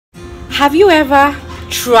Have you ever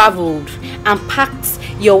traveled and packed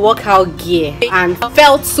your workout gear and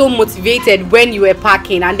felt so motivated when you were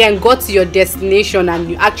packing and then got to your destination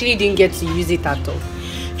and you actually didn't get to use it at all?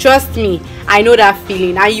 Trust me, I know that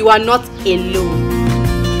feeling, and you are not alone.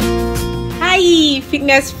 Hi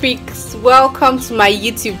fitness freaks, welcome to my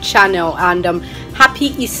YouTube channel, and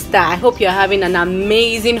happy Easter. I hope you're having an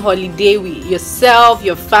amazing holiday with yourself,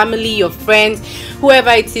 your family, your friends,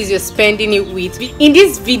 whoever it is you're spending it with. In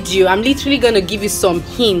this video, I'm literally going to give you some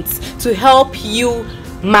hints to help you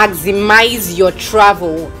maximize your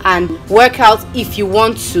travel and work out if you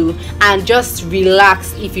want to, and just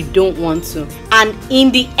relax if you don't want to. And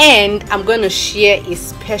in the end, I'm going to share a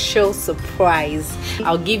special surprise.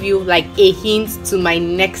 I'll give you like a hint to my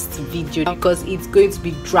next video because it's going to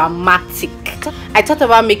be dramatic. I thought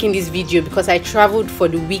about making this video because I traveled for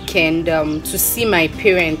the weekend to see my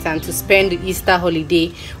parents and to spend the Easter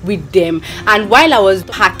holiday with them. And while I was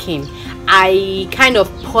packing, I kind of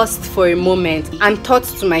paused for a moment and thought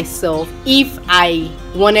to myself if I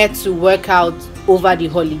wanted to work out over the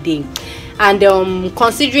holiday. And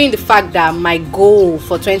considering the fact that my goal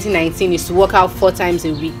for 2019 is to work out 4 times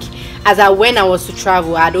a week, when I was to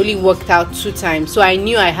travel, I had only worked out 2 times, so I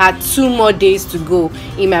knew I had 2 more days to go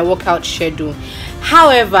in my workout schedule.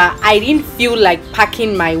 However, I didn't feel like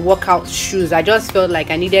packing my workout shoes. I just felt like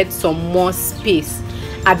I needed some more space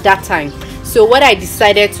at that time. So what I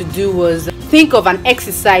decided to do was think of an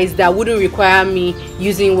exercise that wouldn't require me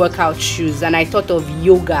using workout shoes, and I thought of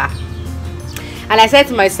yoga. And I said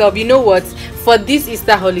to myself, you know what, for this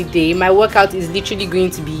Easter holiday, my workout is literally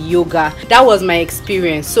going to be yoga. That was my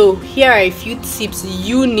experience. So here are a few tips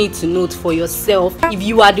you need to note for yourself if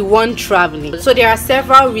you are the one traveling. So there are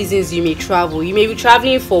several reasons you may travel. You may be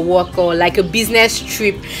traveling for work or like a business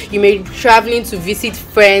trip. You may be traveling to visit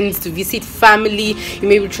friends, to visit family. You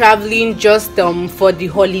may be traveling just for the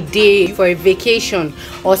holiday, for a vacation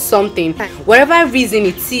or something. Whatever reason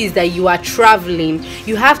it is that you are traveling,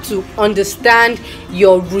 you have to understand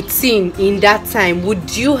your routine in that time.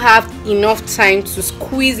 Would you have enough time to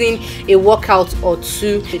squeeze in a workout or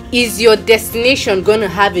 2? Is your destination going to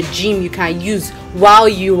have a gym you can use while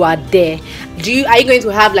you are there? Are you going to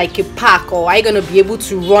have like a park, or are you going to be able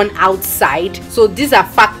to run outside? So these are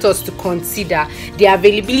factors to consider. The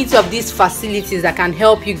availability of these facilities that can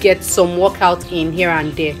help you get some workout in here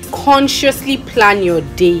and there. Consciously plan your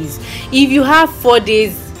days. If you have 4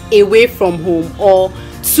 days away from home or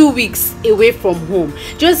 2 weeks away from home,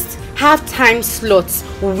 just have time slots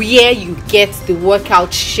where you get the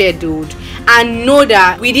workout scheduled, and know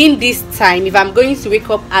that within this time, if I'm going to wake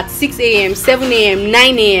up at 6 a.m., 7 a.m.,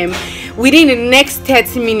 9 a.m., within the next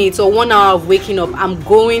 30 minutes or 1 hour of waking up, I'm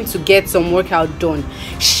going to get some workout done.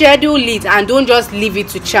 Schedule it and don't just leave it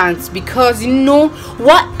to chance, because you know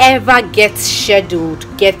whatever gets scheduled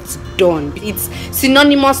gets done. It's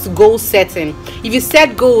synonymous to goal setting. If you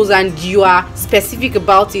set goals and you are specific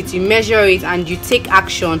about it, you measure it and you take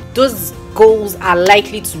action, those goals are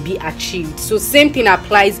likely to be achieved. So same thing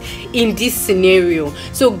applies in this scenario.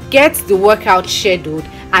 So get the workout scheduled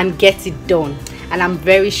and get it done, and I'm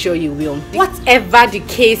very sure you will. Whatever the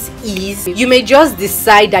case is, you may just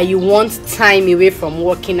decide that you want time away from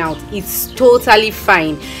working out. It's totally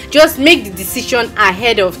fine. Just make the decision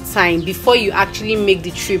ahead of time before you actually make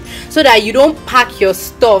the trip, so that you don't pack your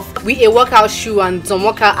stuff with a workout shoe and some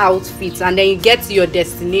workout outfits and then you get to your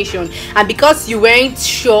destination, and because you weren't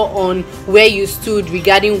sure on where you stood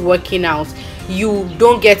regarding working out, you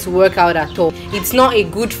don't get to work out at all. It's not a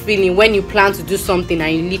good feeling when you plan to do something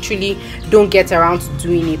and you literally don't get around to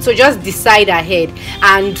doing it. So just decide ahead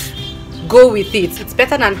and go with it. It's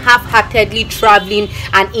better than half-heartedly traveling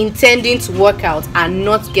and intending to work out and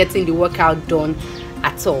not getting the workout done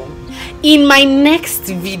at all. In my next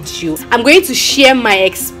video, I'm going to share my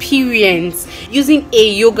experience using a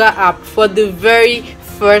yoga app for the very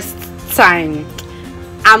first time.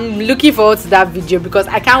 I'm looking forward to that video because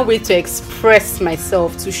I can't wait to express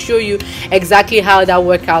myself, to show you exactly how that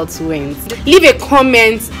workout went. Leave a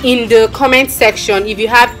comment in the comment section if you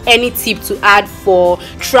have any tip to add for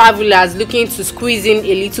travelers looking to squeeze in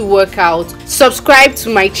a little workout. Subscribe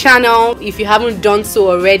to my channel if you haven't done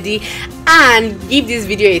so already, and give this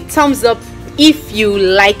video a thumbs up if you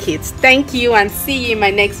like it. Thank you, and see you in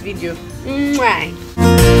my next video. Mwah.